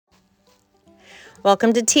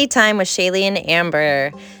Welcome to Tea Time with Shayleigh and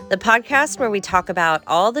Amber, the podcast where we talk about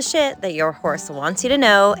all the shit that your horse wants you to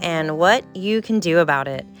know and what you can do about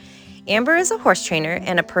it. Amber is a horse trainer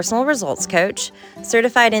and a personal results coach,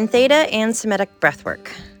 certified in Theta and Semitic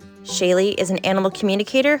breathwork. Shayleigh is an animal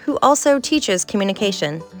communicator who also teaches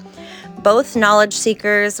communication. Both knowledge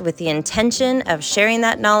seekers with the intention of sharing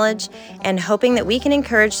that knowledge and hoping that we can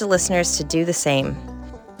encourage the listeners to do the same.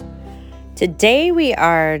 Today, we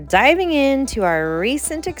are diving into our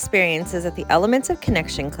recent experiences at the Elements of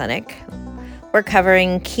Connection Clinic. We're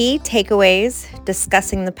covering key takeaways,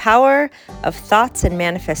 discussing the power of thoughts and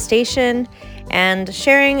manifestation, and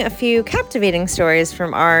sharing a few captivating stories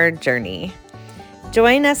from our journey.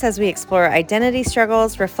 Join us as we explore identity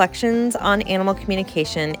struggles, reflections on animal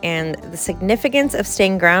communication, and the significance of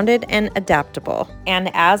staying grounded and adaptable. And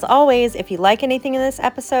as always, if you like anything in this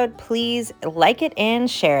episode, please like it and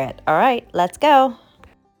share it. All right, let's go.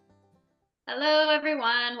 Hello,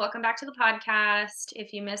 everyone. Welcome back to the podcast.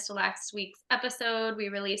 If you missed last week's episode, we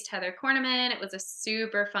released Heather Corneman. It was a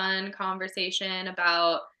super fun conversation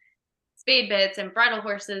about spade bits and bridle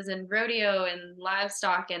horses and rodeo and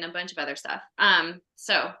livestock and a bunch of other stuff.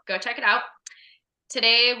 So go check it out.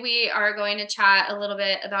 Today, we are going to chat a little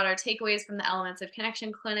bit about our takeaways from the Elements of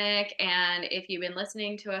Connection Clinic. And if you've been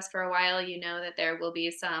listening to us for a while, you know that there will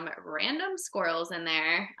be some random squirrels in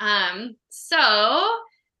there. So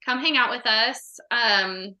come hang out with us.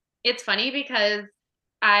 It's funny because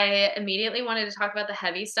I immediately wanted to talk about the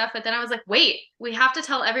heavy stuff, but then I was like, wait, we have to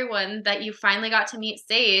tell everyone that you finally got to meet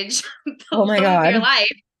Sage, the Oh my love of your God.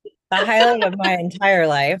 life. The highlight of my entire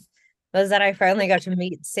life was that I finally got to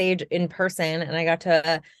meet Sage in person, and I got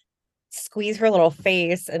to squeeze her little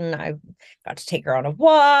face, and I got to take her on a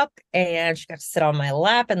walk, and she got to sit on my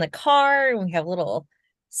lap in the car, and we have little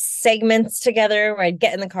segments together where I'd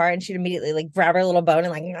get in the car and she'd immediately like grab her little bone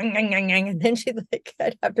and like and then she'd like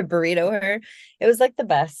I'd have to burrito her. It was like the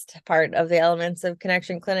best part of the Elements of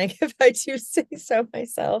Connection Clinic, if I do say so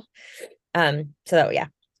myself. So yeah.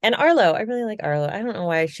 And Arlo, I really like Arlo. I don't know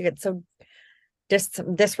why she gets so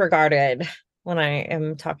disregarded when I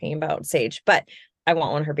am talking about Sage, but I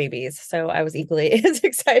want one of her babies, so I was equally as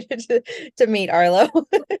excited to meet Arlo.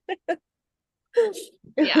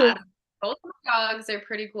 Yeah, both of my dogs are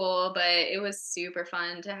pretty cool, but it was super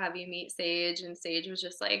fun to have you meet Sage, and Sage was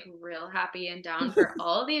just like real happy and down for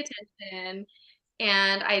all the attention.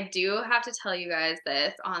 And I do have to tell you guys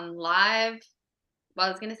this on live, well,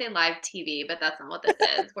 I was gonna say live TV, but that's not what this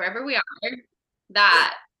is. Wherever we are,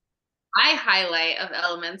 that my highlight of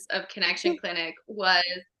Elements of Connection Clinic was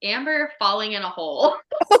Amber falling in a hole.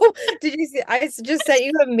 Oh, did you see? I just sent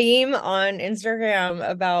you a meme on Instagram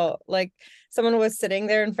about like someone was sitting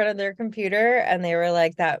there in front of their computer and they were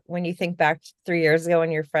like that when you think back 3 years ago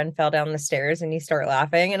when your friend fell down the stairs and you start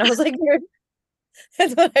laughing. And I was like,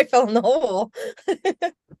 that's when I fell in the hole.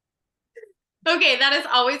 Okay, that is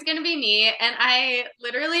always going to be me. And I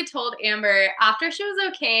literally told Amber after she was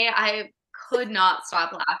okay, I could not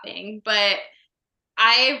stop laughing. But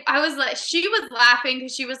I was like, she was laughing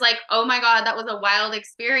because she was like, oh my God, that was a wild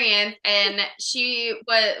experience. And she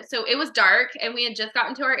was, so it was dark and we had just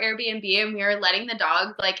gotten to our Airbnb and we were letting the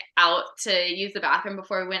dogs like out to use the bathroom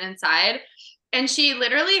before we went inside. And she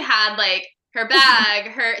literally had like her bag,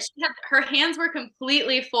 her hands were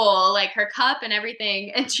completely full, like her cup and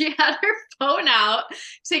everything. And she had her phone out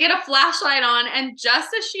to get a flashlight on. And just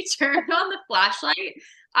as she turned on the flashlight,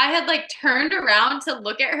 I had like turned around to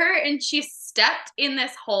look at her and she stepped in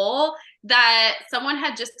this hole that someone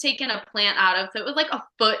had just taken a plant out of. So it was like a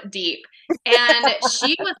foot deep. And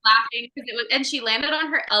she was laughing because it was, and she landed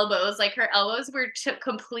on her elbows. Like her elbows were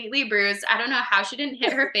completely bruised. I don't know how she didn't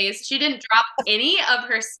hit her face. She didn't drop any of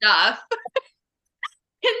her stuff.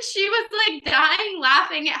 And she was like dying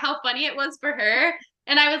laughing at how funny it was for her.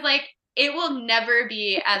 And I was like, it will never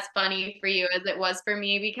be as funny for you as it was for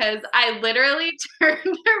me because I literally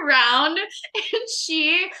turned around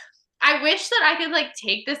and I wish that I could like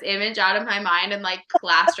take this image out of my mind and like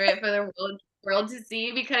plaster it for the world to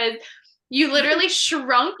see because you literally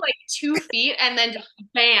shrunk like 2 feet and then just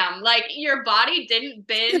bam, like your body didn't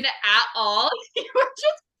bend at all. You were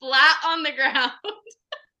just flat on the ground.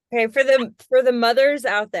 Okay, for the mothers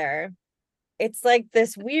out there, it's like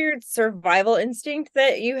this weird survival instinct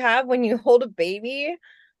that you have when you hold a baby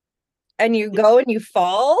and you go and you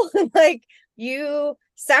fall. Like you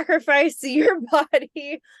sacrifice your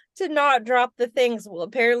body to not drop the things. Well,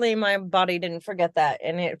 apparently my body didn't forget that,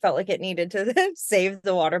 and it felt like it needed to save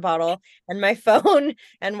the water bottle and my phone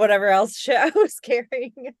and whatever else shit I was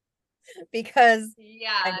carrying because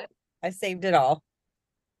Yeah. I saved it all.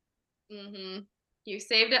 Mm-hmm. You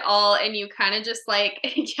saved it all, and you kind of just like,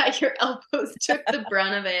 yeah, your elbows took the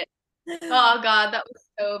brunt of it. Oh God, that was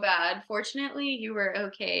so bad. Fortunately, you were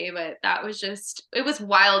okay, but that was just, it was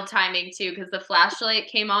wild timing too, because the flashlight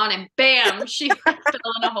came on and bam, she fell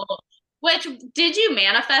in a hole. Which, did you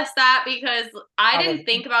manifest that? Because I didn't Probably.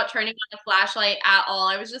 think about turning on the flashlight at all.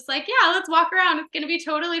 I was just like, yeah, let's walk around. It's going to be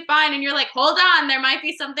totally fine. And you're like, hold on, there might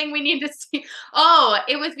be something we need to see. Oh,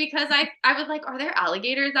 it was because I was like, are there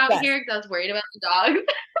alligators out Yes. here? Because I was worried about the dog.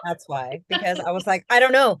 That's why, because I was like, I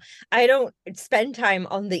don't know. I don't spend time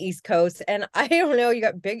on the East Coast, and I don't know. You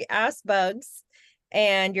got big ass bugs,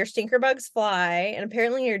 and your stinker bugs fly, and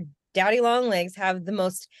apparently your daddy long legs have the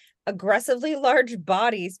most aggressively large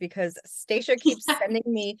bodies because Stacia keeps sending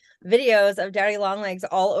me videos of daddy long legs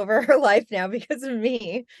all over her life now because of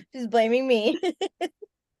me. She's blaming me.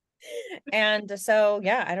 And so,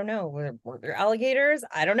 yeah, I don't know. Were there alligators?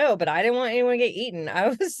 I don't know, but I didn't want anyone to get eaten. I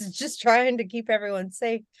was just trying to keep everyone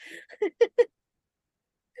safe.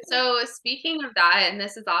 So speaking of that, and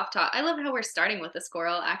this is off top, I love how we're starting with the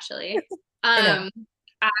squirrel actually. I know. Um,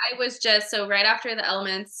 I was just so right after the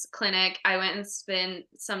Elements clinic, I went and spent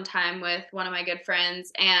some time with one of my good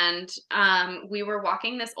friends, and we were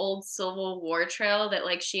walking this old Civil War trail that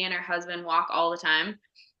like she and her husband walk all the time.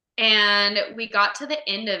 And we got to the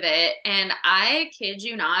end of it, and I kid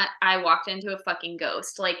you not, I walked into a fucking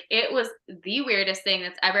ghost. Like, it was the weirdest thing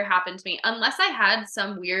that's ever happened to me, unless I had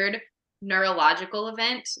some weird neurological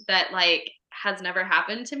event that, like, has never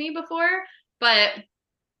happened to me before. But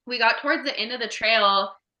we got towards the end of the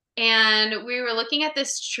trail, and we were looking at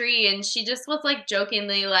this tree, and she just was like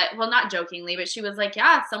jokingly like, well, not jokingly, but she was like,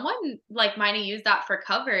 yeah, someone like might have used that for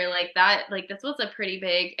cover, like that, like this was a pretty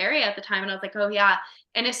big area at the time. And I was like, oh yeah.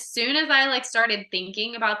 And as soon as I like started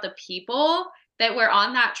thinking about the people that were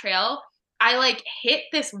on that trail, I like hit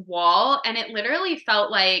this wall, and it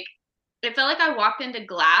felt like I walked into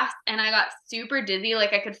glass, and I got super dizzy.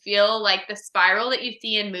 Like I could feel like the spiral that you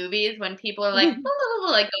see in movies when people are like,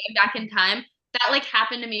 like going back in time. That like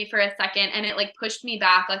happened to me for a second, and it like pushed me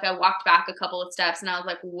back. Like I walked back a couple of steps, and I was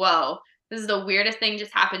like, whoa, this is the weirdest thing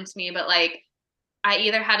just happened to me. But like I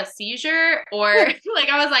either had a seizure or like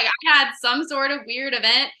I was like, I had some sort of weird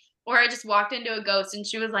event, or I just walked into a ghost. And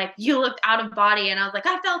she was like, you looked out of body. And I was like,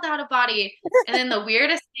 I felt out of body. And then the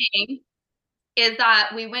weirdest thing is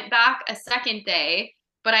that we went back a second day,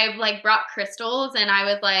 but I like brought crystals, and I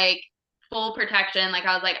was like full protection. Like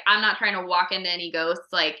I was like, I'm not trying to walk into any ghosts.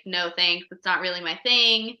 Like, no thanks. It's not really my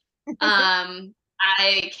thing.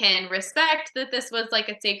 I can respect that this was like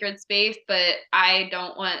a sacred space, but I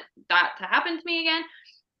don't want that to happen to me again.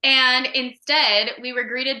 And instead, we were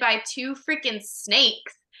greeted by two freaking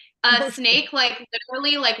snakes. A Oh, shit. snake, like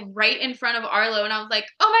literally, like right in front of Arlo, and I was like,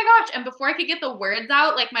 "Oh my gosh!" And before I could get the words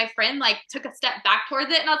out, like my friend like took a step back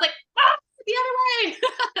towards it, and I was like, "Ah, the other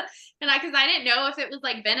way!" And because I didn't know if it was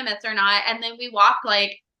like venomous or not. And then we walked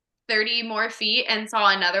like 30 more feet and saw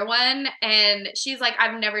another one, and she's like,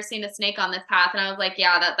 "I've never seen a snake on this path," and I was like,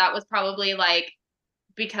 "Yeah, that was probably like."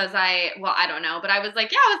 Because well, I don't know, but I was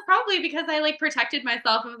like, yeah, it was probably because I like protected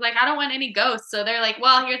myself and was like, I don't want any ghosts. So they're like,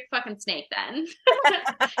 well, here's the fucking snake then.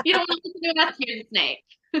 You don't want to do that, here's the snake.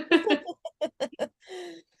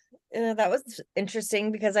 That was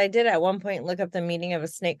interesting because I did at one point look up the meaning of a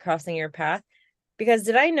snake crossing your path. Because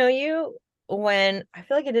did I know you when I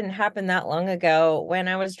feel like it didn't happen that long ago when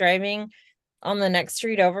I was driving on the next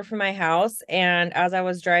street over from my house, and as I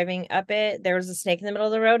was driving up it, there was a snake in the middle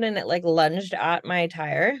of the road and it like lunged at my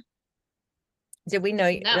tire. Did we know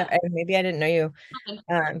you? No. Maybe I didn't know you.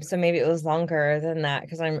 So maybe it was longer than that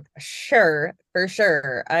because I'm sure, for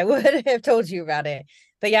sure, I would have told you about it.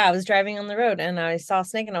 But yeah, I was driving on the road and I saw a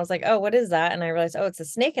snake and I was like, oh, what is that? And I realized, oh, it's a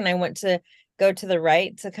snake. And I went to go to the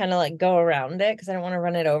right to kind of like go around it because I don't want to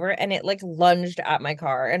run it over. And it like lunged at my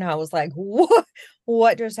car. And I was like,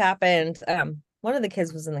 what just happened? One of the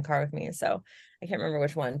kids was in the car with me, so I can't remember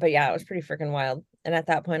which one. But yeah, it was pretty freaking wild. And at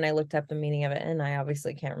that point I looked up the meaning of it and I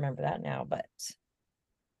obviously can't remember that now, but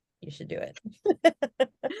you should do it.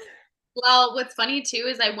 Well, what's funny too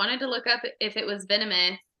is I wanted to look up if it was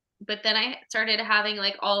venomous, but then I started having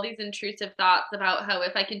like all these intrusive thoughts about how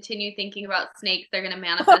if I continue thinking about snakes, they're going to Oh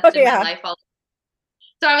manifest in my yeah. life all.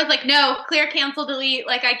 So I was like, no, clear, cancel, delete.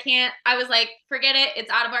 Like, I can't. I was like, forget it.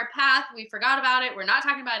 It's out of our path. We forgot about it. We're not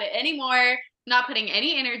talking about it anymore. Not putting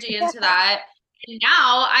any energy into that. And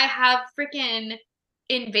now I have freaking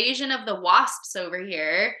invasion of the wasps over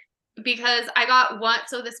here because I got one.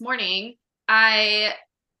 So this morning, I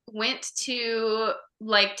went to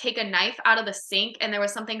like take a knife out of the sink, and there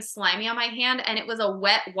was something slimy on my hand, and it was a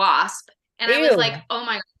wet wasp. And I was like, Ew. oh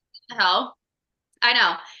my God, what the hell? I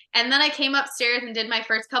know. And then I came upstairs and did my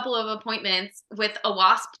first couple of appointments with a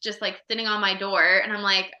wasp just like sitting on my door. And I'm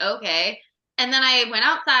like, okay. And then I went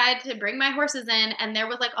outside to bring my horses in, and there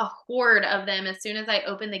was like a horde of them as soon as I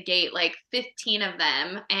opened the gate, like 15 of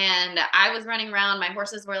them. And I was running around. My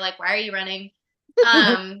horses were like, why are you running?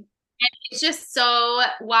 And it's just so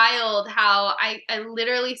wild how I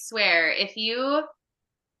literally swear if you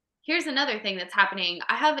here's another thing that's happening.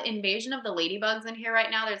 I have invasion of the ladybugs in here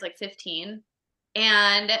right now. There's like 15.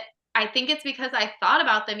 And I think it's because I thought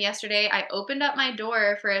about them yesterday. I opened up my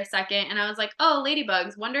door for a second and I was like, oh,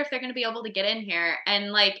 ladybugs, wonder if they're going to be able to get in here.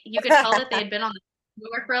 And like you could tell that they had been on the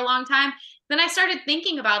door for a long time. Then I started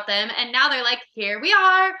thinking about them and now they're like, here we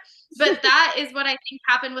are. But that is what I think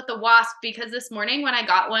happened with the wasp, because this morning when I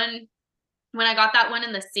got that one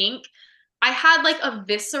in the sink, I had like a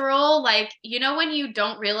visceral, like, you know, when you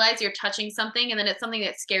don't realize you're touching something and then it's something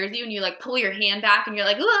that scares you and you like pull your hand back and you're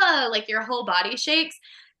like, ugh, like your whole body shakes.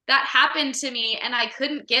 That happened to me and I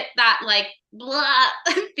couldn't get that like blah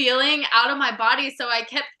feeling out of my body. So I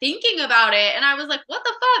kept thinking about it and I was like, what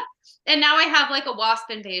the fuck? And now I have like a wasp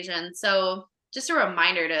invasion. So just a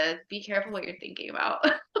reminder to be careful what you're thinking about.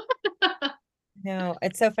 No,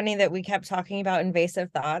 it's so funny that we kept talking about invasive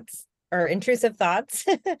thoughts or intrusive thoughts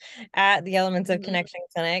at the Elements of Mhm. Connection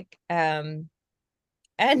Clinic. And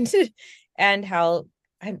and how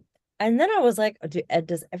I and then I was like,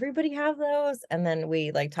 does everybody have those? And then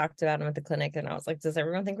we like talked about them at the clinic, and I was like, does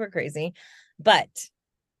everyone think we're crazy? But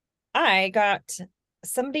I got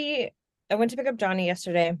somebody, I went to pick up Johnny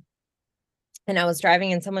yesterday, and I was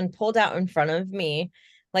driving, and someone pulled out in front of me,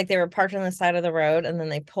 like they were parked on the side of the road, and then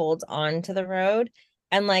they pulled onto the road.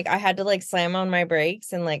 And like I had to like slam on my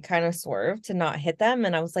brakes and like kind of swerve to not hit them.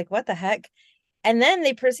 And I was like, what the heck? And then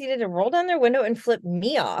they proceeded to roll down their window and flip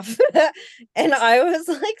me off. And I was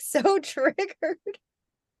like so triggered.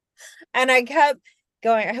 And I kept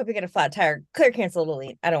going, I hope you get a flat tire. Clear, cancel,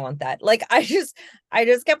 delete. I don't want that. Like I just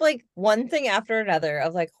kept like one thing after another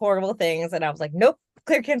of like horrible things. And I was like, nope,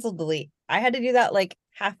 clear, cancel, delete. I had to do that like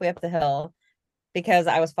halfway up the hill because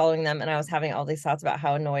I was following them and I was having all these thoughts about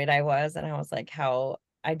how annoyed I was. And I was like, how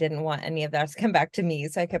I didn't want any of that to come back to me.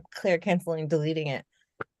 So I kept clear, canceling, deleting it.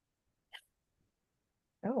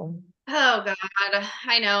 Oh. Oh God,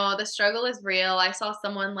 I know the struggle is real. I saw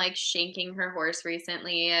someone like shanking her horse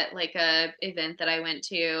recently at like a event that I went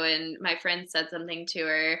to, and my friend said something to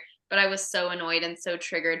her, but I was so annoyed and so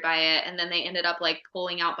triggered by it. And then they ended up like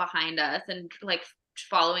pulling out behind us and like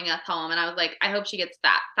following us home. And I was like, I hope she gets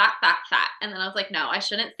fat, fat, fat, fat. And then I was like, no, I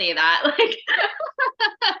shouldn't say that. Like,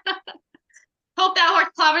 hope that horse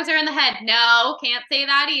clobbers her in the head. No, can't say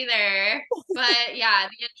that either. But yeah,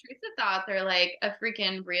 the intrusive thoughts are like a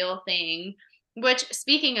freaking real thing. Which,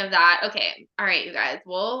 speaking of that, okay, all right, you guys,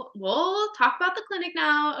 we'll talk about the clinic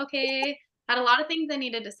now. Okay, had a lot of things I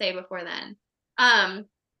needed to say before then. Um,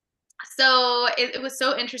 so it was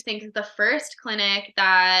so interesting because the first clinic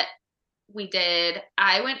that we did,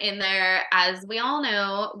 I went in there, as we all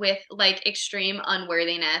know, with like extreme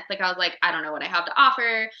unworthiness. Like I was like, I don't know what I have to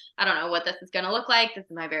offer. I don't know what this is going to look like. This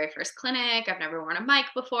is my very first clinic. I've never worn a mic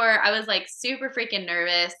before. I was like super freaking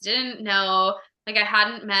nervous. Didn't know, like I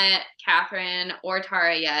hadn't met Catherine or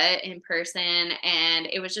Tara yet in person. And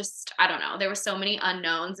it was just, I don't know. There were so many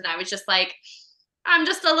unknowns. And I was just like, I'm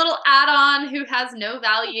just a little add-on who has no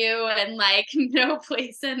value and like no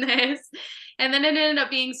place in this. And then it ended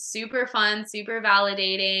up being super fun, super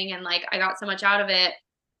validating, and like I got so much out of it.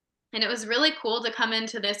 And it was really cool to come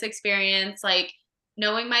into this experience like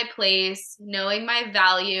knowing my place, knowing my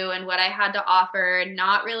value and what I had to offer,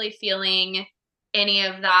 not really feeling any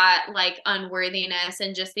of that like unworthiness,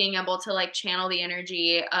 and just being able to like channel the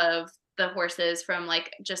energy of the horses from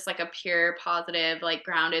like just like a pure positive like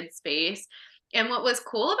grounded space. And what was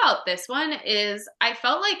cool about this one is I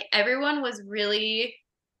felt like everyone was really,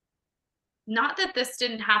 not that this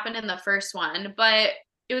didn't happen in the first one, but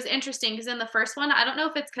it was interesting because in the first one, I don't know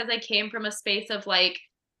if it's because I came from a space of like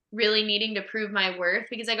really needing to prove my worth,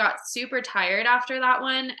 because I got super tired after that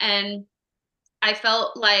one. And I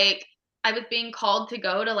felt like I was being called to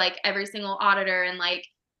go to like every single auditor and like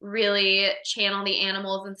really channel the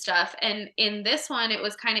animals and stuff. And in this one, it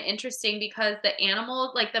was kind of interesting because the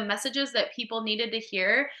animals, like the messages that people needed to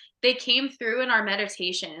hear, they came through in our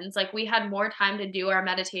meditations. Like we had more time to do our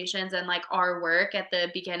meditations and like our work at the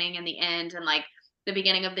beginning and the end and like the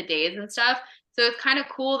beginning of the days and stuff. So it's kind of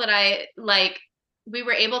cool that I like we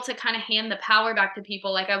were able to kind of hand the power back to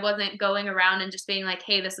people. Like I wasn't going around and just being like,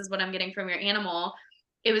 hey, this is what I'm getting from your animal.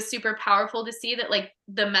 It was super powerful to see that like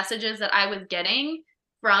the messages that I was getting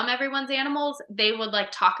from everyone's animals, they would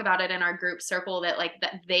like talk about it in our group circle that like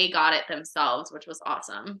that they got it themselves, which was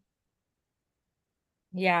awesome.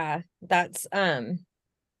 Yeah, that's I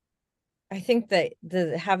think that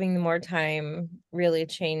the having more time really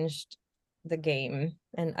changed the game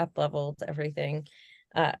and up leveled everything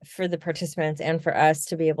for the participants and for us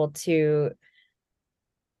to be able to.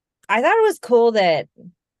 I thought it was cool that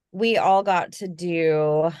we all got to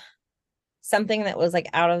do something that was like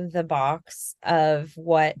out of the box of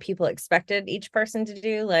what people expected each person to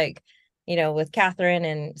do. Like, you know, with Catherine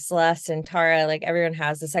and Celeste and Tara, like everyone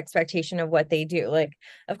has this expectation of what they do. Like,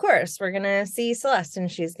 of course, we're gonna see Celeste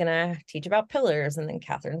and she's gonna teach about pillars, and then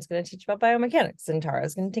Catherine's gonna teach about biomechanics, and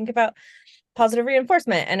Tara's gonna think about positive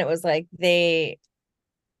reinforcement. And it was like they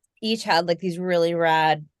each had like these really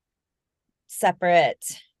rad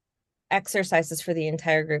separate exercises for the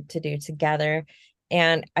entire group to do together.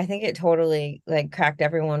 And I think it totally like cracked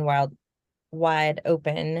everyone wide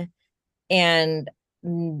open and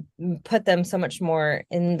put them so much more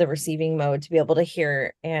in the receiving mode to be able to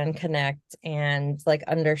hear and connect and like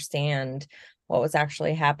understand what was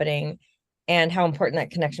actually happening and how important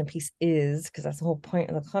that connection piece is, because that's the whole point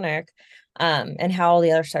of the clinic. And how all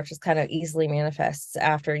the other stuff just kind of easily manifests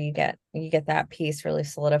after you get that piece really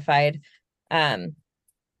solidified.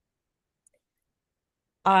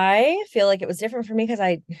 I feel like it was different for me because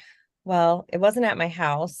it wasn't at my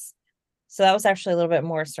house. So that was actually a little bit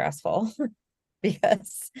more stressful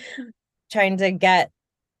because trying to get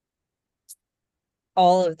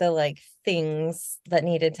all of the like things that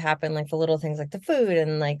needed to happen, like the little things like the food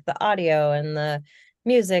and like the audio and the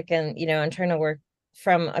music, and and trying to work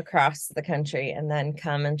from across the country and then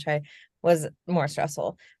come and try was more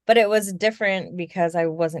stressful. But it was different because I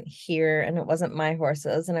wasn't here and it wasn't my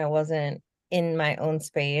horses and I wasn't in my own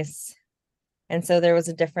space. And so there was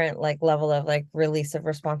a different like level of like release of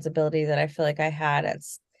responsibility that I feel like I had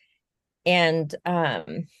and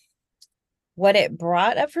what it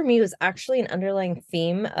brought up for me was actually an underlying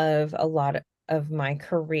theme of a lot of my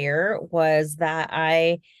career, was that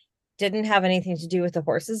I didn't have anything to do with the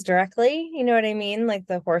horses directly. You know what I mean? Like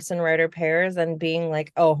the horse and rider pairs and being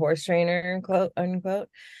like a horse trainer, quote unquote,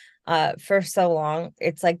 for so long.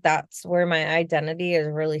 It's like that's where my identity is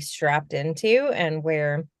really strapped into, and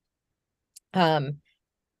where um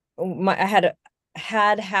I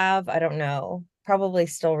have I don't know, probably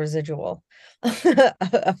still residual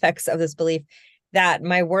effects of this belief that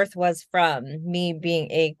my worth was from me being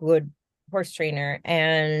a good horse trainer.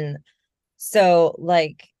 And so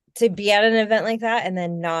like to be at an event like that and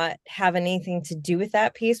then not have anything to do with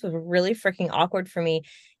that piece was really freaking awkward for me.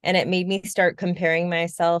 And it made me start comparing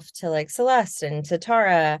myself to like Celeste and to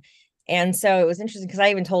Tara. And so it was interesting because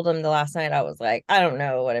I even told them the last night, I was like, I don't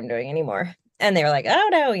know what I'm doing anymore. And they were like, oh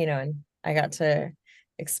no, and I got to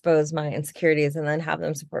expose my insecurities and then have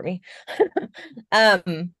them support me.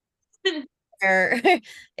 um where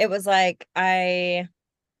it was like I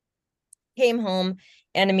came home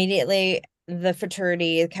and immediately the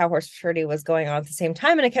fraternity, the cow horse fraternity, was going on at the same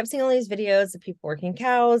time. And I kept seeing all these videos of people working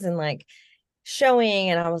cows and like showing.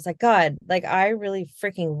 And I was like, God, like I really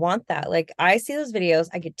freaking want that. Like I see those videos,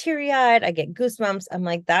 I get teary-eyed, I get goosebumps. I'm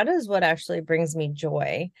like, that is what actually brings me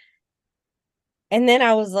joy. And then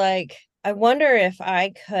I was like, I wonder if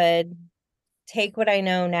I could take what I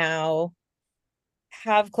know now,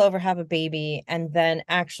 have Clover have a baby, and then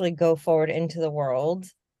actually go forward into the world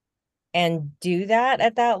and do that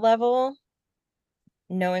at that level,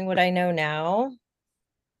 knowing what I know now.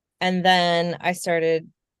 And then I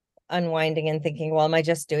started unwinding and thinking, well, am I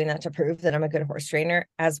just doing that to prove that I'm a good horse trainer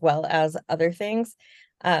as well as other things?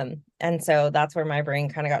 And so that's where my brain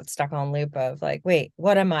kind of got stuck on loop of like, wait,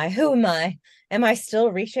 what am I? Who am I? Am I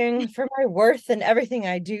still reaching for my worth in everything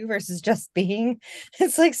I do versus just being?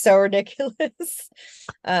 It's like so ridiculous.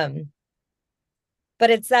 Um,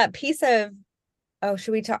 but it's that piece of,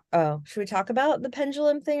 should we talk about the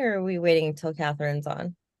pendulum thing, or are we waiting until Catherine's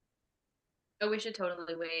on? Oh, we should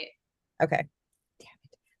totally wait. Okay.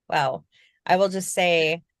 Well, I will just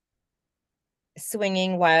say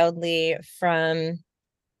swinging wildly from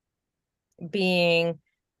being,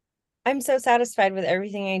 I'm so satisfied with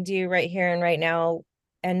everything I do right here and right now,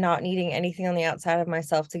 and not needing anything on the outside of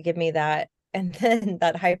myself to give me that. And then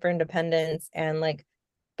that hyper independence and like,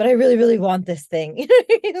 but I really, really want this thing. You know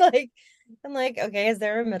what I mean? Like, I'm like, okay, is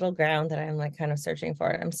there a middle ground that I'm like kind of searching for?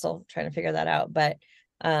 I'm still trying to figure that out. But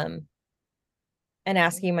and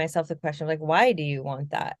asking myself the question of like, why do you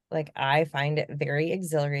want that? Like, I find it very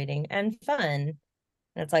exhilarating and fun. And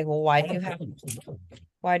it's like, well, why do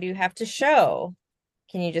you have to show?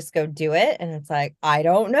 Can you just go do it? And it's like, I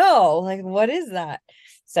don't know. Like, what is that?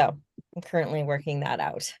 So I'm currently working that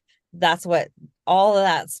out. That's what all of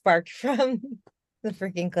that sparked from the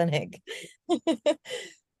freaking clinic.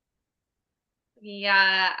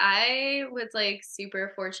 Yeah, I was like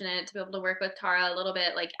super fortunate to be able to work with Tara a little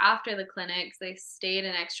bit like after the clinics. They stayed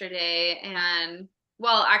an extra day and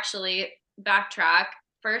well, actually, backtrack.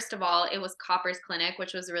 First of all, it was Copper's clinic,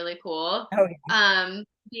 which was really cool. Oh, yeah.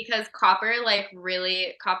 Because Copper like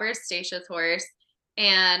really Copper's Stacia's horse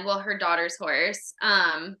and well her daughter's horse.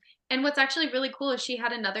 And what's actually really cool is she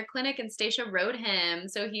had another clinic and Stacia rode him.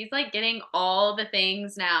 So he's like getting all the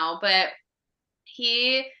things now, but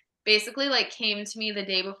he basically like came to me the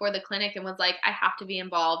day before the clinic and was like, I have to be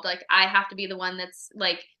involved. Like, I have to be the one that's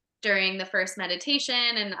like during the first meditation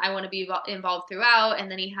and I want to be involved throughout. And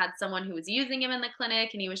then he had someone who was using him in the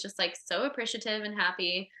clinic and he was just like so appreciative and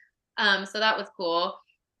happy. So that was cool.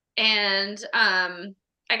 And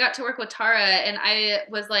I got to work with Tara and I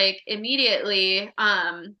was like immediately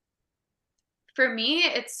for me,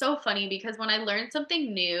 it's so funny because when I learn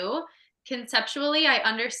something new, conceptually, I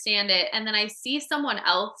understand it. And then I see someone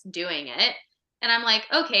else doing it. And I'm like,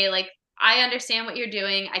 okay, like I understand what you're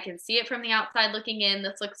doing. I can see it from the outside looking in.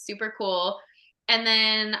 This looks super cool. And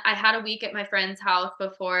then I had a week at my friend's house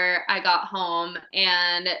before I got home.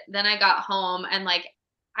 And then I got home and like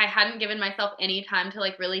I hadn't given myself any time to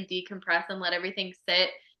like really decompress and let everything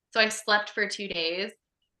sit. So I slept for 2 days.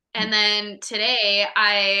 And then today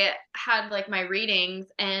I had like my readings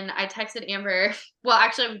and I texted Amber. Well,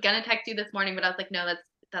 actually, I was gonna text you this morning, but I was like, no,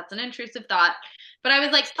 that's an intrusive thought. But I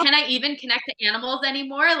was like, can I even connect to animals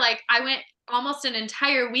anymore? Like I went almost an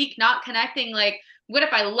entire week not connecting. Like, what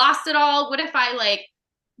if I lost it all? What if I like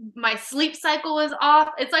my sleep cycle was off?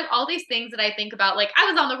 It's like all these things that I think about. Like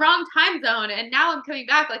I was on the wrong time zone and now I'm coming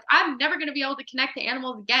back. Like I'm never gonna be able to connect to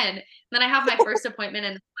animals again. And then I have my first appointment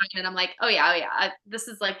and I'm like, oh yeah, this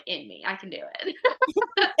is like in me. I can do it.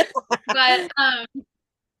 But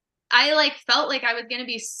I like felt like I was gonna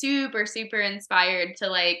be super, super inspired to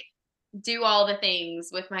like do all the things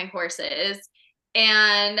with my horses.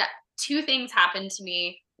 And two things happened to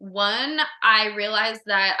me. One, I realized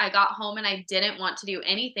that I got home and I didn't want to do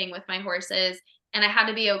anything with my horses. And I had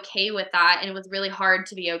to be okay with that. And it was really hard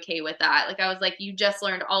to be okay with that. Like, I was like, you just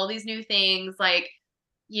learned all these new things. Like,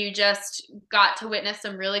 you just got to witness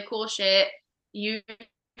some really cool shit. You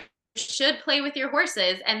should play with your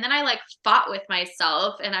horses. And then I like fought with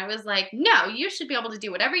myself and I was like, no, you should be able to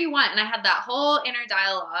do whatever you want. And I had that whole inner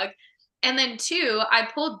dialogue. And then two, I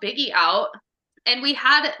pulled Biggie out and we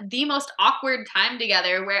had the most awkward time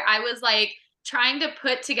together where I was like trying to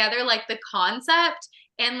put together like the concept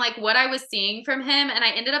and like what I was seeing from him. And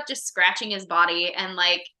I ended up just scratching his body and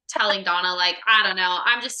like telling Donna, like, I don't know,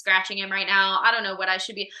 I'm just scratching him right now. I don't know what I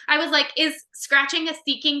should be. I was like, is scratching a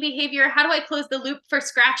seeking behavior? How do I close the loop for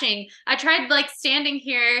scratching? I tried like standing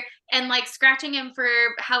here and like scratching him for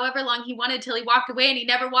however long he wanted till he walked away and he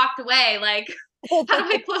never walked away. Like, how do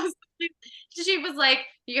I close the loop? She was like,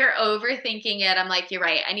 you're overthinking it. I'm like, you're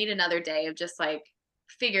right. I need another day of just like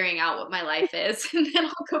figuring out what my life is and then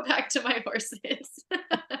I'll go back to my horses.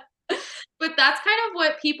 But that's kind of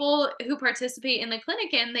what people who participate in the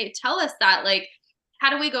clinic and they tell us that like how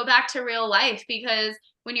do we go back to real life because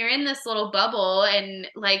when you're in this little bubble and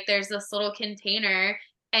like there's this little container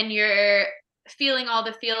and you're feeling all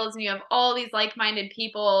the feels and you have all these like-minded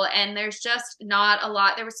people and there's just not a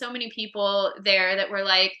lot. There were so many people there that were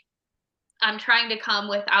like, I'm trying to come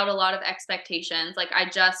without a lot of expectations. Like I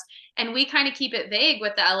just, and we kind of keep it vague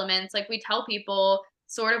with the elements. Like we tell people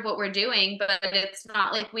sort of what we're doing, but it's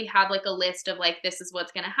not like we have like a list of like, this is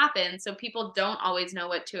what's going to happen. So people don't always know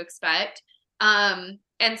what to expect. And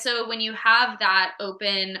so when you have that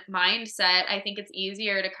open mindset, I think it's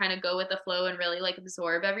easier to kind of go with the flow and really like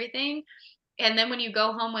absorb everything. And then when you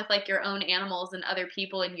go home with like your own animals and other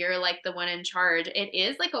people and you're like the one in charge, it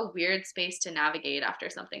is like a weird space to navigate after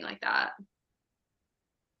something like that.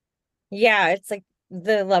 Yeah, it's like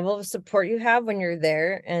the level of support you have when you're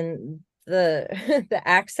there and the the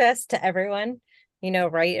access to everyone,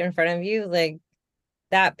 right in front of you, like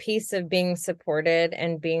that piece of being supported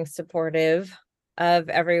and being supportive of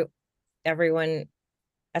everyone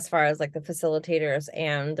as far as like the facilitators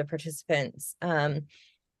and the participants.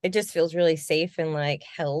 It just feels really safe and like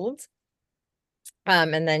held.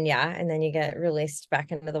 And then and then you get released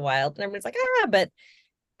back into the wild and everybody's like, but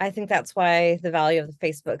I think that's why the value of the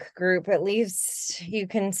Facebook group, at least you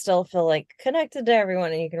can still feel like connected to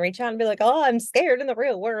everyone and you can reach out and be like, oh, I'm scared in the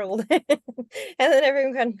real world. And then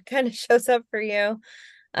everyone kind of shows up for you.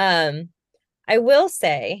 I will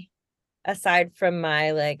say, aside from my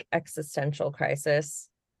like existential crisis,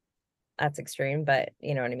 that's extreme, but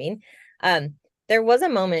you know what I mean? There was a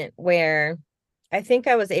moment where I think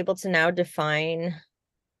I was able to now define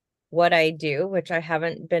what I do, which I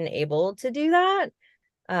haven't been able to do that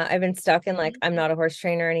I've been stuck in like, I'm Mhm. not a horse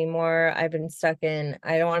trainer anymore. I've been stuck in,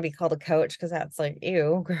 I don't want to be called a coach because that's like,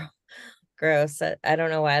 ew, gross. I don't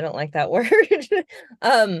know why I don't like that word.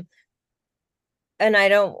 um, and I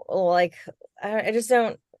don't like, I just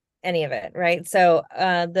don't any of it, right? So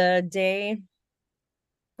the day,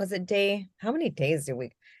 was it day, how many days do we,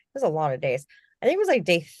 it was a lot of days. I think it was like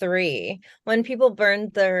day 3 when people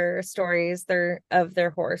burned their stories, their of their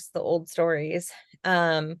horse, the old stories.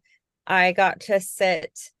 um I got to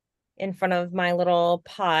sit in front of my little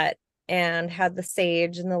pot and had the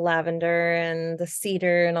sage and the lavender and the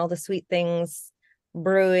cedar and all the sweet things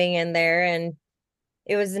brewing in there, and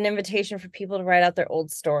it was an invitation for people to write out their old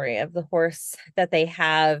story of the horse that they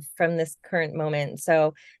have from this current moment.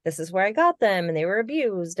 So this is where I got them and they were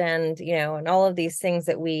abused, and and all of these things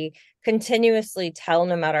that we continuously tell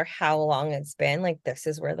no matter how long it's been, like this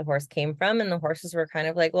is where the horse came from. And the horses were kind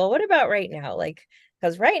of like, well, what about right now? Like,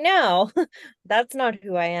 because right now that's not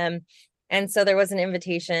who I am. And so there was an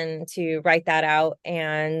invitation to write that out.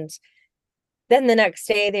 And then the next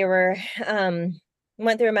day they were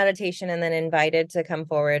went through a meditation and then invited to come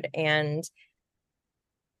forward and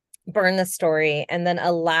burn the story and then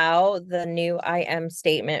allow the new I am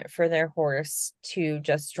statement for their horse to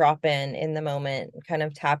just drop in the moment, kind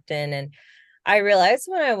of tapped in. And I realized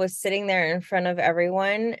when I was sitting there in front of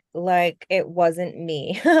everyone, like it wasn't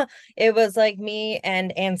me. It was like me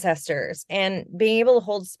and ancestors. And being able to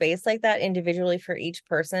hold space like that individually for each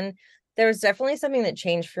person, there was definitely something that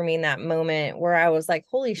changed for me in that moment where I was like,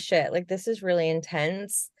 holy shit, like this is really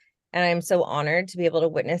intense. And I'm so honored to be able to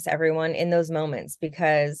witness everyone in those moments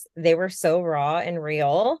because they were so raw and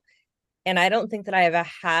real. And I don't think that I ever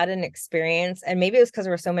had an experience. And maybe it was because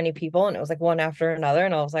there were so many people and it was like one after another.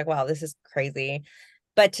 And I was like, wow, this is crazy.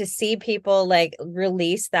 But to see people like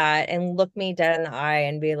release that and look me dead in the eye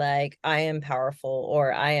and be like, I am powerful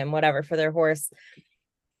or I am whatever for their horse.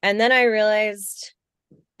 And then I realized,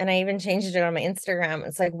 and I even changed it on my Instagram.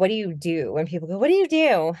 It's like, what do you do when people go, what do you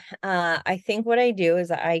do? I think what I do is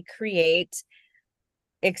I create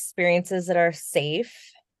experiences that are safe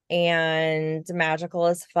and magical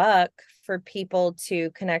as fuck for people to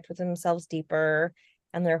connect with themselves deeper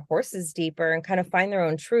and their horses deeper and kind of find their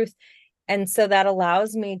own truth. And so that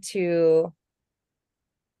allows me to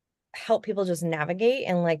help people just navigate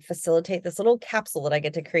and like facilitate this little capsule that I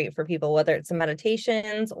get to create for people, whether it's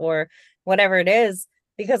meditations or whatever it is.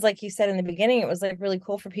 Because, like you said in the beginning, it was like really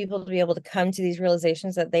cool for people to be able to come to these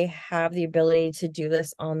realizations that they have the ability to do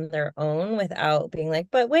this on their own without being like,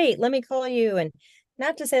 but wait, let me call you. And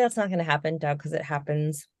not to say that's not going to happen, Doug, because it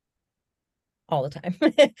happens all the time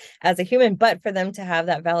as a human, but for them to have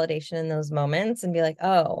that validation in those moments and be like,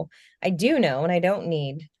 oh, I do know, and I don't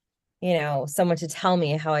need someone to tell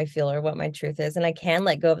me how I feel or what my truth is, and I can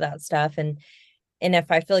let go of that stuff. And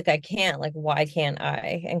if I feel like I can't, like, why can't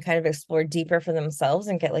I? And kind of explore deeper for themselves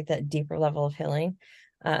and get like that deeper level of healing.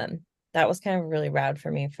 um that was kind of really rad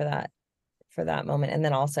for me for that moment. And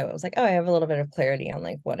then also it was like, oh, I have a little bit of clarity on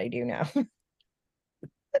like what I do now.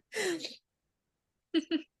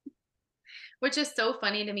 Which is so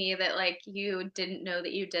funny to me that like you didn't know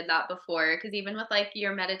that you did that before. Cause even with like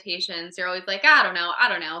your meditations, you're always like, I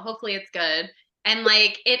don't know. Hopefully it's good. And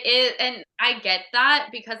like it is, and I get that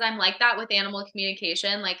because I'm like that with animal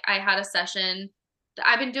communication. Like I had a session,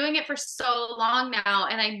 I've been doing it for so long now,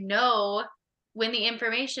 and I know when the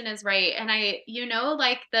information is right. And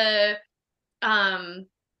like um,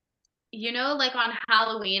 like on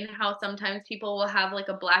Halloween, how sometimes people will have like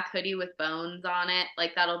a black hoodie with bones on it.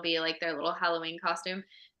 Like that'll be like their little Halloween costume.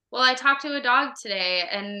 Well, I talked to a dog today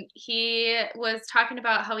and he was talking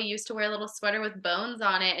about how he used to wear a little sweater with bones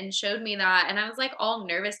on it and showed me that. And I was like all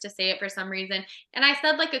nervous to say it for some reason. And I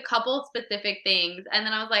said like a couple specific things. And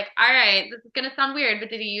then I was like, all right, this is going to sound weird, but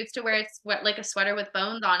did he used to wear like a sweater with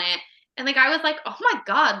bones on it? And like I was like, oh my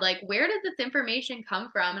God, like where did this information come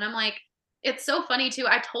from? And I'm like, it's so funny too.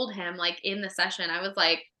 I told him like in the session, I was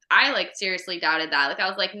like, I like seriously doubted that. Like I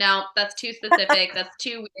was like, no, that's too specific. That's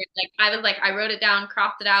too weird. Like I was like, I wrote it down,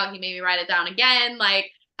 cropped it out. He made me write it down again.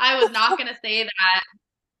 Like I was not gonna say that.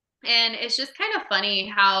 And it's just kind of funny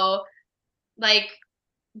how like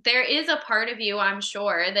there is a part of you, I'm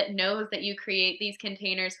sure, that knows that you create these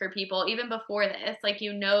containers for people even before this. Like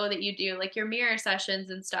you know that you do like your mirror sessions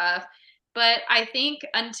and stuff. But I think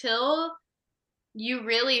until you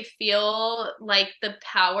really feel like the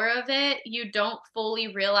power of it, you don't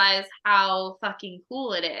fully realize how fucking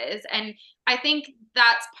cool it is. And I think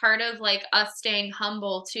that's part of like us staying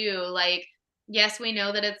humble too. Like, yes, we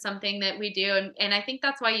know that it's something that we do. And I think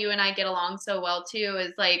that's why you and I get along so well too,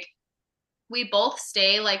 is like we both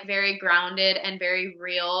stay like very grounded and very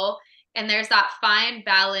real. And there's that fine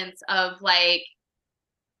balance of like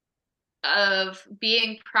of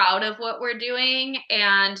being proud of what we're doing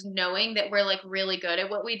and knowing that we're like really good at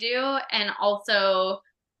what we do, and also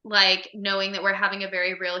like knowing that we're having a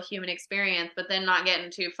very real human experience, but then not getting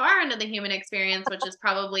too far into the human experience, which is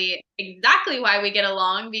probably exactly why we get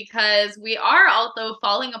along, because we are also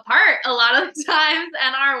falling apart a lot of the times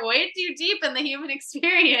and are way too deep in the human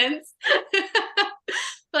experience.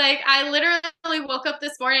 Like I literally woke up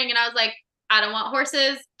this morning and I was like, I don't want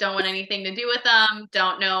horses, don't want anything to do with them,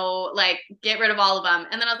 don't know, like, get rid of all of them.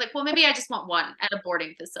 And then I was like, well, maybe I just want one at a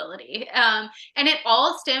boarding facility. And it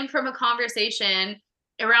all stemmed from a conversation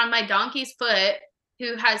around my donkey's foot,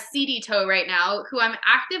 who has CD toe right now, who I'm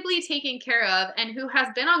actively taking care of and who has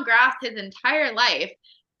been on grass his entire life.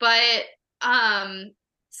 But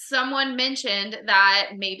someone mentioned that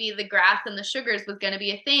maybe the grass and the sugars was going to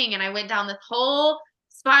be a thing. And I went down this whole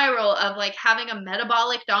spiral of like having a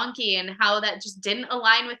metabolic donkey and how that just didn't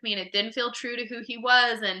align with me and it didn't feel true to who he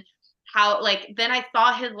was, and how like then I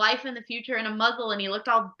saw his life in the future in a muzzle and he looked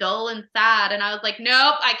all dull and sad, and I was like,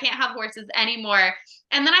 nope, I can't have horses anymore.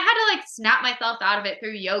 And then I had to like snap myself out of it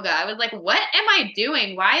through yoga. I was like, what am I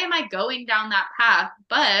doing? Why am I going down that path?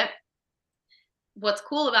 But what's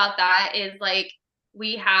cool about that is like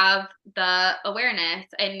we have the awareness,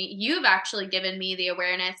 and you've actually given me the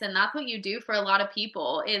awareness, and that's what you do for a lot of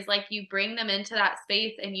people, is like you bring them into that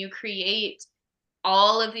space and you create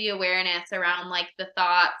all of the awareness around like the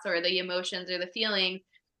thoughts or the emotions or the feelings,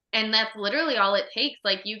 and that's literally all it takes.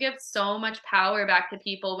 Like you give so much power back to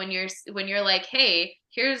people when you're like, hey,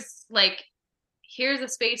 here's a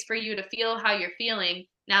space for you to feel how you're feeling.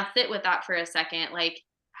 Now sit with that for a second.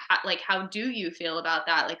 How do you feel about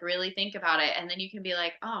that? Like really think about it. And then you can be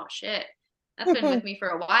like, oh shit, that's been with me for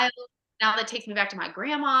a while. Now that takes me back to my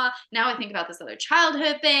grandma. Now I think about this other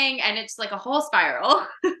childhood thing. And it's like a whole spiral.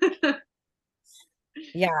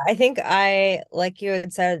 Yeah, I think like you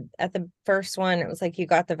had said at the first one, it was like you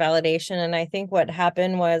got the validation. And I think what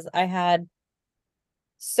happened was I had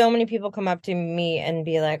so many people come up to me and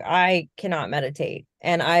be like, I cannot meditate.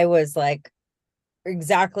 And I was like,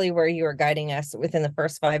 exactly where you were guiding us within the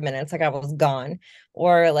first 5 minutes. Like I was gone.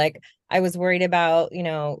 Or like I was worried about,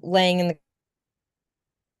 laying in the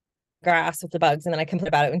grass with the bugs, and then I complained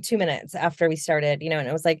about it in 2 minutes after we started, and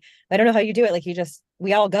it was like, I don't know how you do it. Like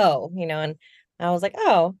we all go, and I was like,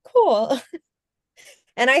 oh, cool.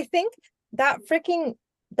 And I think that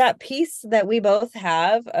piece that we both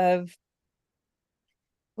have of,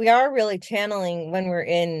 we are really channeling when we're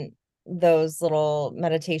in those little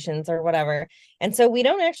meditations or whatever. And so we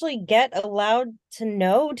don't actually get allowed to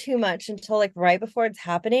know too much until like right before it's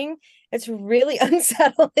happening. It's really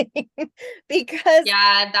unsettling because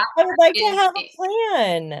Yeah, that I would like to is have a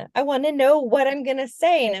plan. I want to know what I'm going to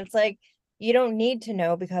say. And it's like, you don't need to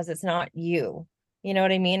know because it's not you. You know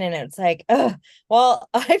what I mean? And it's like, well,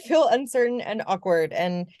 I feel uncertain and awkward.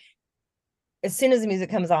 And as soon as the music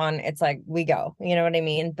comes on, it's like, we go, you know what I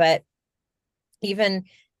mean? But even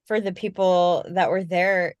for the people that were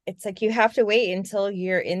there, it's like, you have to wait until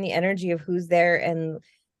you're in the energy of who's there and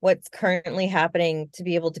what's currently happening to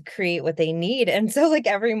be able to create what they need. And so like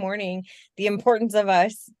every morning, the importance of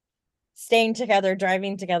us staying together,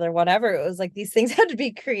 driving together, whatever, it was like these things had to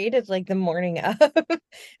be created like the morning of.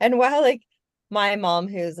 And while like my mom,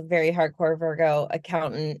 who's a very hardcore Virgo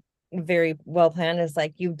accountant, very well planned, is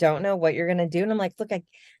like, you don't know what you're gonna do. And I'm like, look,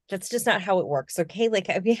 that's just not how it works. Okay. Like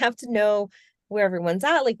we have to know where everyone's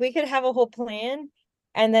at. Like we could have a whole plan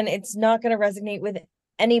and then it's not gonna resonate with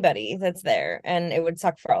anybody that's there and it would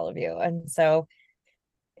suck for all of you. And so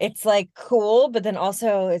it's like cool, but then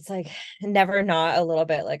also it's like never not a little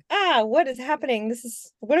bit like, what is happening?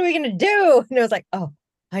 What are we gonna do? And it was like, oh,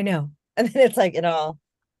 I know. And then it's like it all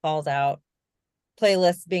falls out.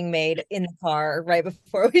 Playlists being made in the car right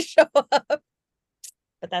before we show up.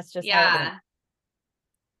 But that's just how it is. yeah.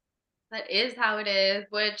 That is how it is,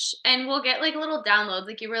 and we'll get like little downloads.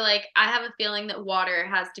 Like you were like, I have a feeling that water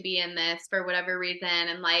has to be in this for whatever reason.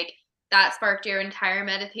 And like that sparked your entire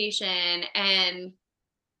meditation.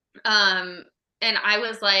 Um, and I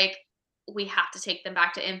was like, we have to take them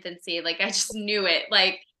back to infancy. Like I just knew it.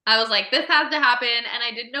 Like I was like, this has to happen. And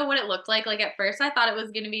I didn't know what it looked like. Like at first I thought it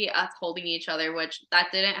was going to be us holding each other, which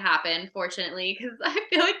that didn't happen, fortunately, because I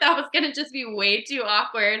feel like that was going to just be way too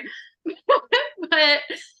awkward. But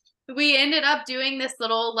we ended up doing this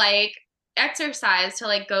little like exercise to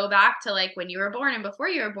like go back to like when you were born and before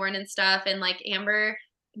you were born and stuff. And like Amber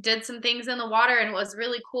did some things in the water. And what was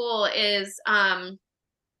really cool is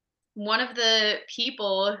one of the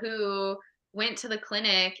people who went to the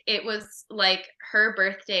clinic, it was like her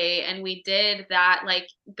birthday, and we did that like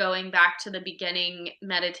going back to the beginning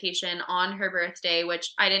meditation on her birthday,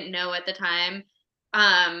 which I didn't know at the time.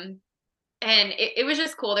 and it was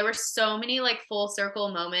just cool. There were so many like full circle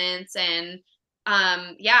moments, and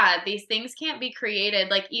yeah, these things can't be created.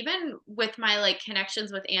 Like even with my like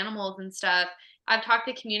connections with animals and stuff, I've talked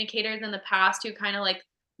to communicators in the past who kind of like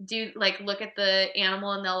do like look at the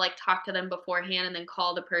animal and they'll like talk to them beforehand and then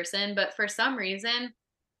call the person. But for some reason,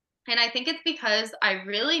 and I think it's because I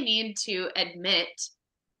really need to admit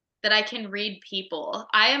that I can read people.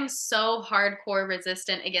 I am so hardcore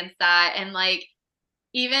resistant against that. And like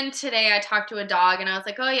even today I talked to a dog and I was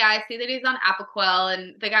like, "Oh yeah, I see that he's on Apoquel."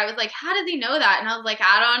 And the guy was like, "How does he know that?" And I was like,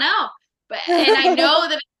 "I don't know." But and I know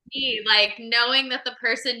that it's me, like knowing that the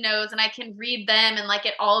person knows and I can read them and like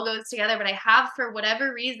it all goes together, but I have for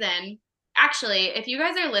whatever reason. Actually, if you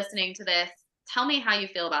guys are listening to this, tell me how you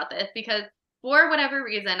feel about this because for whatever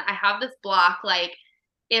reason, I have this block like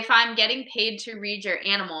if I'm getting paid to read your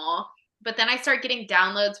animal, but then I start getting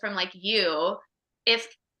downloads from like you, if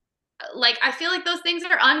like I feel like those things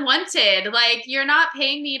are unwanted. Like you're not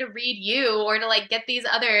paying me to read you or to like get these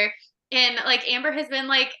other and like Amber has been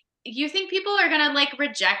like, you think people are gonna like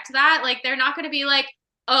reject that? Like they're not gonna be like,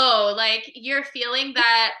 oh, like you're feeling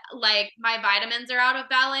that like my vitamins are out of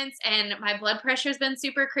balance and my blood pressure's been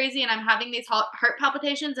super crazy and I'm having these heart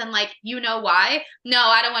palpitations and like you know why? No,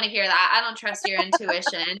 I don't want to hear that. I don't trust your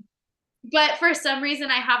intuition. But for some reason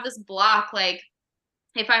I have this block like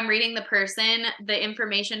if I'm reading the person, the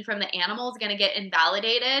information from the animal is going to get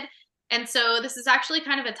invalidated. And so this is actually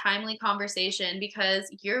kind of a timely conversation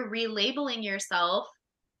because you're relabeling yourself.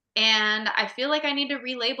 And I feel like I need to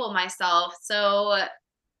relabel myself. So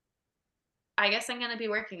I guess I'm going to be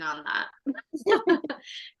working on that. I don't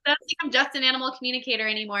think I'm just an animal communicator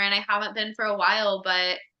anymore. And I haven't been for a while,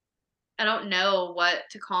 but I don't know what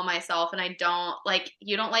to call myself. And I don't like,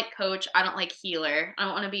 you don't like coach. I don't like healer. I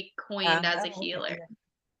don't want to be Yeah, coined as a healer.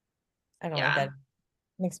 I don't like Yeah. that. It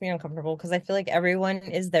makes me uncomfortable because I feel like everyone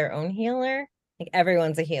is their own healer. Like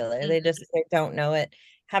everyone's a healer. They don't know it,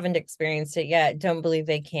 haven't experienced it yet, don't believe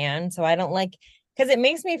they can. So I don't like because it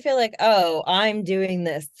makes me feel like, oh, I'm doing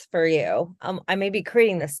this for you. I may be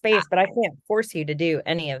creating the space, but I can't force you to do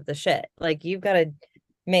any of the shit. Like you've got to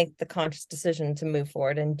make the conscious decision to move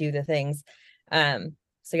forward and do the things. So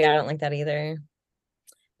yeah, I don't like that either.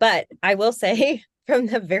 But I will say from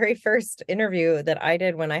the very first interview that I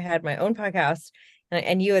did when I had my own podcast,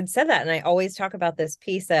 and you had said that, and I always talk about this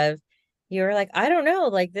piece of you were like, I don't know,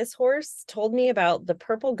 like this horse told me about the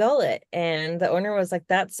purple gullet. And the owner was like,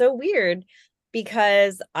 that's so weird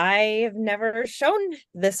because I have never shown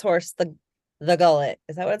this horse the gullet.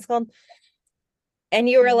 Is that what it's called? And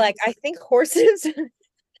you were like, I think horses,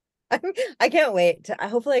 I can't wait to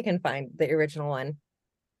hopefully I can find the original one.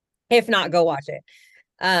 If not, go watch it.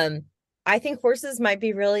 Um, I think horses might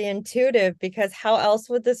be really intuitive because how else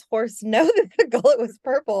would this horse know that the gullet was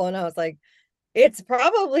purple? And I was like, it's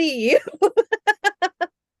probably you.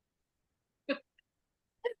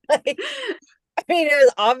 Like, I mean, it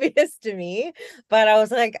was obvious to me, but I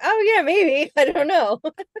was like, oh yeah, maybe. I don't know.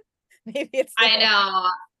 Maybe it's the I horse.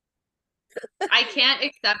 know. I can't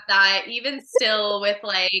accept that even still with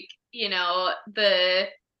like, the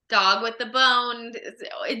dog with the bone,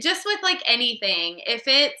 just with like anything. If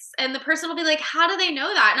it's, and the person will be like, how do they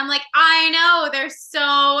know that? And I'm like, I know, they're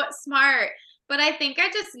so smart. But I think I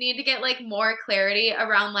just need to get like more clarity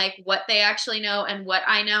around like what they actually know and what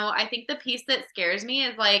I know. I think the piece that scares me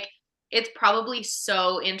is like, it's probably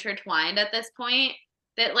so intertwined at this point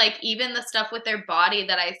that like even the stuff with their body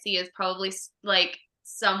that I see is probably like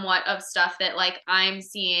somewhat of stuff that like I'm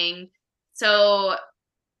seeing. So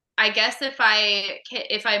I guess if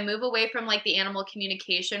I move away from like the animal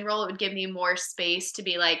communication role, it would give me more space to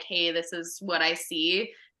be like, hey, this is what I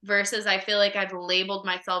see. Versus I feel like I've labeled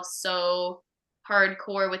myself so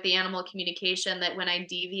hardcore with the animal communication that when I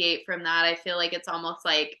deviate from that, I feel like it's almost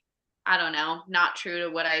like, I don't know, not true to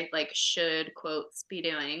what I like should quotes be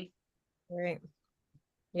doing. Right.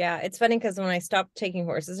 Yeah, it's funny because when I stopped taking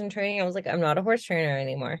horses and training, I was like, I'm not a horse trainer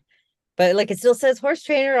anymore. But like it still says horse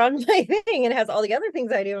trainer on my thing and it has all the other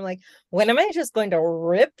things I do. I'm like, when am I just going to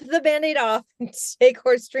rip the band-aid off and take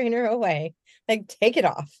horse trainer away? Like take it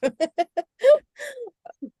off.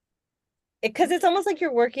 Because it's almost like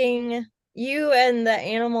you're working you and the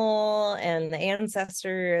animal and the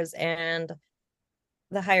ancestors and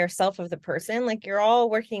the higher self of the person, like you're all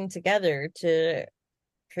working together to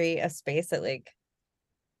create a space that like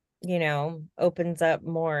opens up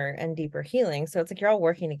more and deeper healing. So it's like you're all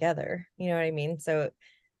working together, you know what I mean? So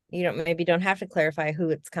you don't have to clarify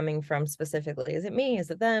who it's coming from specifically. Is it me?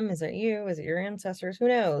 Is it them? Is it you? Is it your ancestors? Who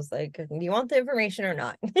knows? Like, do you want the information or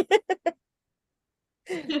not?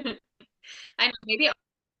 I know maybe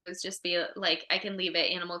just be like, I can leave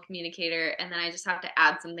it Animal Communicator, and then I just have to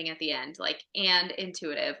add something at the end, like and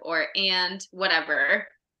Intuitive or and whatever.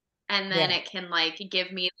 And then Yeah. it can like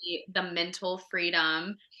give me the mental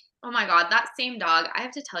freedom. Oh my God, that same dog, I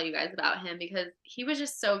have to tell you guys about him because he was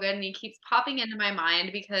just so good and he keeps popping into my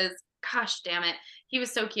mind because gosh damn it, he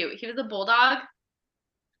was so cute. He was a bulldog.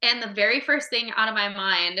 And the very first thing out of my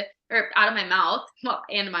mind or out of my mouth, well,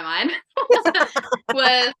 and my mind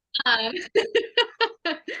was um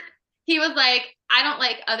he was like, I don't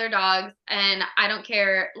like other dogs and I don't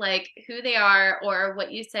care like who they are or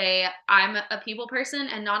what you say. I'm a people person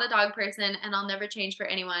and not a dog person and I'll never change for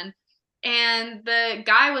anyone. And the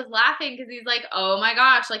guy was laughing because he's like, oh my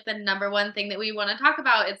gosh, like the number one thing that we want to talk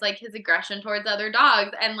about is like his aggression towards other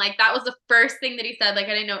dogs. And like that was the first thing that he said. Like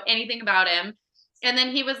I didn't know anything about him. And then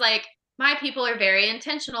he was like, my people are very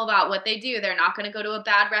intentional about what they do. They're not going to go to a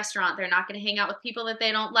bad restaurant. They're not going to hang out with people that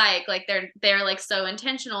they don't like. Like they're like so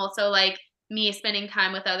intentional. So like me spending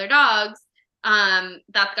time with other dogs,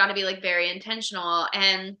 that's got to be like very intentional.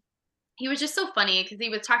 And he was just so funny because he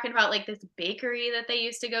was talking about like this bakery that they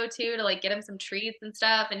used to go to like get him some treats and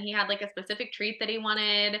stuff. And he had like a specific treat that he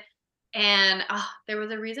wanted. And there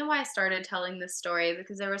was a reason why I started telling this story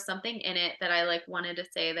because there was something in it that I like wanted to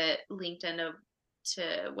say that linked into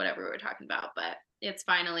to whatever we were talking about, but it's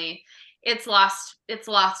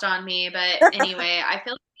lost on me. But anyway, I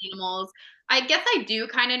feel like animals, I guess I do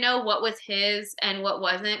kind of know what was his and what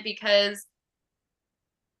wasn't because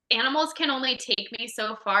animals can only take me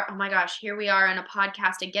so far. Oh my gosh, here we are on a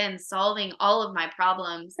podcast again, solving all of my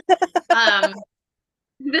problems. Um,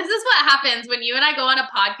 this is what happens when you and I go on a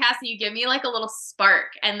podcast and you give me like a little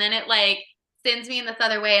spark and then it like sends me in this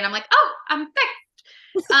other way and I'm like, oh, I'm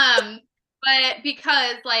fixed. But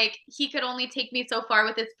because like he could only take me so far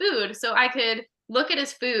with his food, so I could look at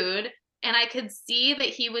his food and I could see that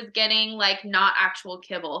he was getting like not actual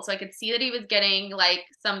kibble. So I could see that he was getting like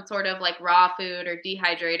some sort of like raw food or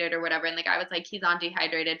dehydrated or whatever. And the guy was like, he's on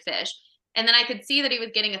dehydrated fish. And then I could see that he was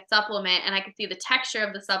getting a supplement and I could see the texture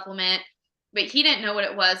of the supplement, but he didn't know what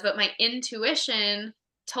it was. But my intuition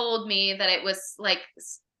told me that it was like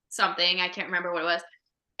something, I can't remember what it was.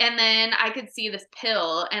 And then I could see this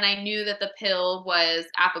pill, and I knew that the pill was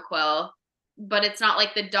Apoquel, but it's not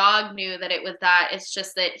like the dog knew that it was that. It's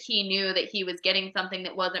just that he knew that he was getting something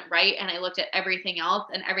that wasn't right. And I looked at everything else,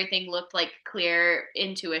 and everything looked like clear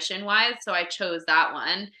intuition wise. So I chose that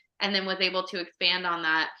one and then was able to expand on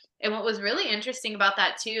that. And what was really interesting about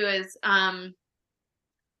that too is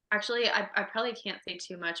actually, I probably can't say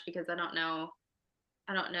too much because I don't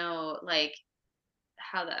know like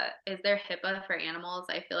how that is there HIPAA for animals.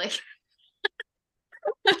 I feel like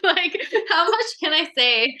like how much can I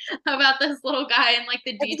say about this little guy and like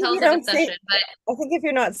the I think if you details of don't his say, session? But I think if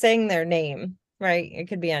you're not saying their name, right, it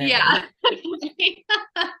could be anything. yeah.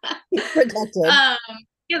 Protected. um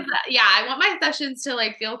 'Cause, yeah, I want my sessions to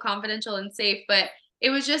like feel confidential and safe, but it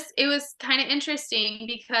was kind of interesting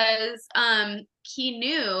because he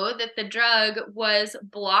knew that the drug was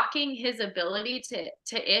blocking his ability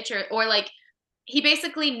to itch or like he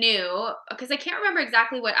basically knew because I can't remember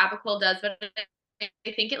exactly what Apoquel does, but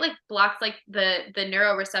I think it like blocks like the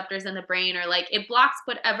neuroreceptors in the brain or like it blocks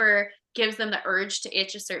whatever gives them the urge to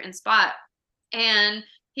itch a certain spot. And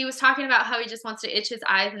he was talking about how he just wants to itch his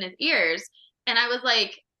eyes and his ears. And I was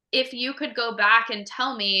like, if you could go back and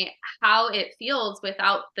tell me how it feels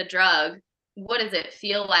without the drug, what does it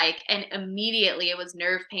feel like? And immediately it was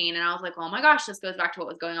nerve pain. And I was like, oh my gosh, this goes back to what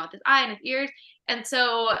was going on with his eye and his ears. And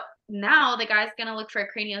so now the guy's gonna look for a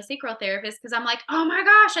craniosacral therapist because I'm like, oh my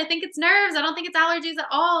gosh, I think it's nerves. I don't think it's allergies at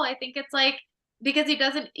all. I think it's like because he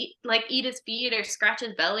doesn't eat his feet or scratch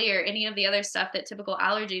his belly or any of the other stuff that typical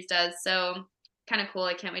allergies does. So kind of cool.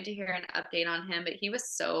 I can't wait to hear an update on him. But he was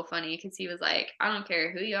so funny because he was like, I don't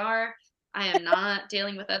care who you are. I am not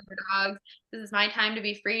dealing with other dogs. This is my time to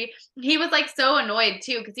be free. He was like so annoyed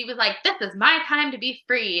too because he was like, this is my time to be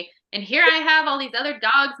free. And here I have all these other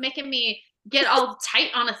dogs making me get all tight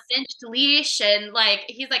on a cinched leash. And like,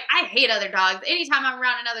 he's like, I hate other dogs. Anytime I'm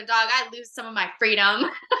around another dog, I lose some of my freedom.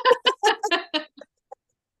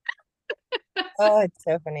 Oh, it's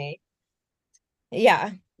so funny.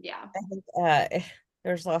 Yeah, Yeah. I think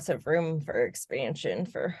there's lots of room for expansion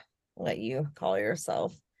for what you call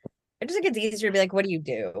yourself. I just think it's easier to be like, what do you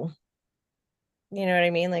do? You know what I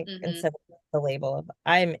mean? Like Mm-hmm. instead of the label of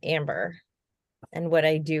I'm Amber and what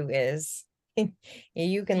I do is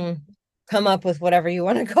you can come up with whatever you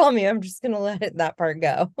want to call me. I'm just gonna let that part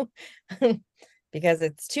go because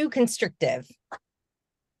it's too constrictive,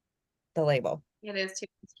 the label. It is too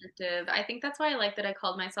constrictive. I think that's why I like that I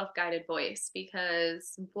called myself guided voice,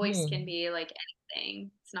 because voice can be like anything.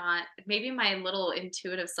 It's not, maybe my little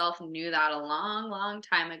intuitive self knew that a long, long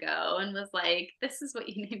time ago and was like, this is what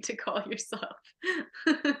you need to call yourself.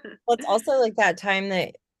 Well, it's also like that time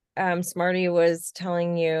that Smarty was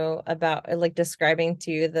telling you about, like describing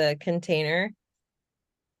to you the container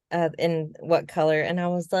in what color, and I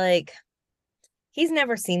was like, he's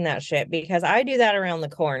never seen that shit, because I do that around the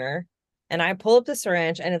corner and I pull up the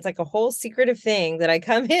syringe and it's like a whole secretive thing that I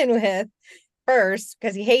come in with first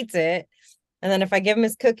because he hates it. And then if I give him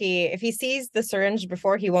his cookie, if he sees the syringe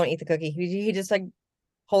before, he won't eat the cookie. He just like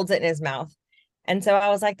holds it in his mouth. And so I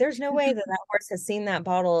was like, there's no way that that horse has seen that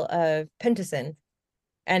bottle of Pentacin.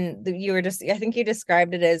 And you were just, I think you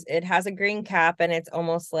described it as, it has a green cap and it's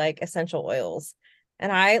almost like essential oils.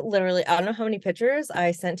 And I literally, I don't know how many pictures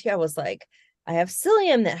I sent to you. I was like, I have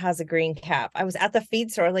psyllium that has a green cap. I was at the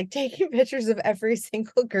feed store, like taking pictures of every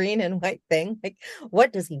single green and white thing. Like,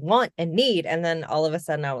 what does he want and need? And then all of a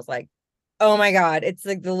sudden I was like, oh my God, it's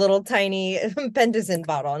like the little tiny Pentacin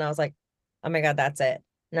bottle. And I was like, oh my God, that's it.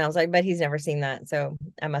 And I was like, but he's never seen that. So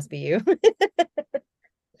that must be you.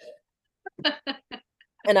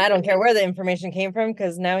 And I don't care where the information came from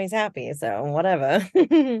because now he's happy. So whatever. Yeah,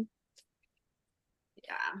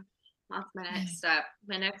 that's my next step.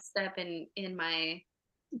 My next step in my,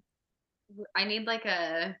 I need like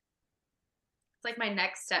a, it's like my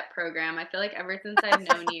next step program. I feel like ever since I've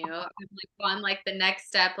known you, I'm like on like the next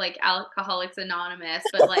step, like Alcoholics Anonymous,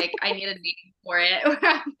 but like I need a name for it where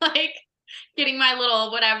I'm like getting my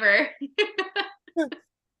little whatever.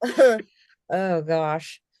 Oh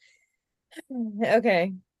gosh.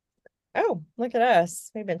 Okay. Oh, look at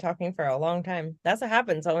us. We've been talking for a long time. That's what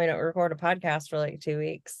happens when we don't record a podcast for like 2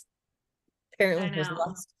 weeks. I Apparently there's know.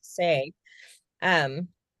 lots to say. Um,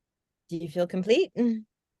 do you feel complete?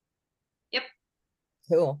 Yep.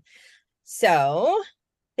 Cool. So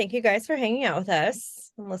thank you guys for hanging out with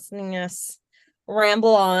us and listening to us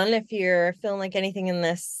ramble on. If you're feeling like anything in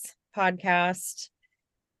this podcast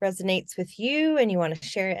resonates with you and you want to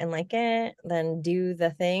share it and like it, then do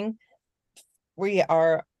the thing. We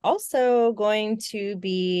are also going to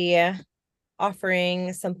be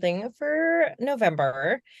offering something for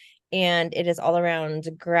November, and it is all around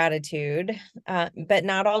gratitude, but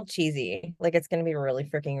not all cheesy. Like, it's going to be really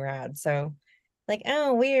freaking rad. So, like,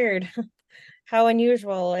 oh, weird. How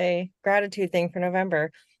unusual, a gratitude thing for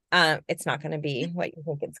November. It's not going to be what you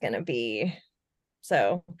think it's going to be.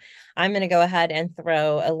 So I'm going to go ahead and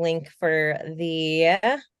throw a link for the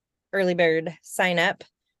early bird sign up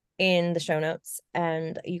in the show notes,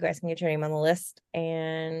 and you guys can get your name on the list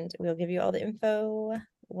and we'll give you all the info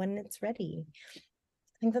when it's ready.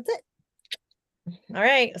 I think that's it. All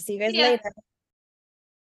right. I'll see you guys Yeah. later.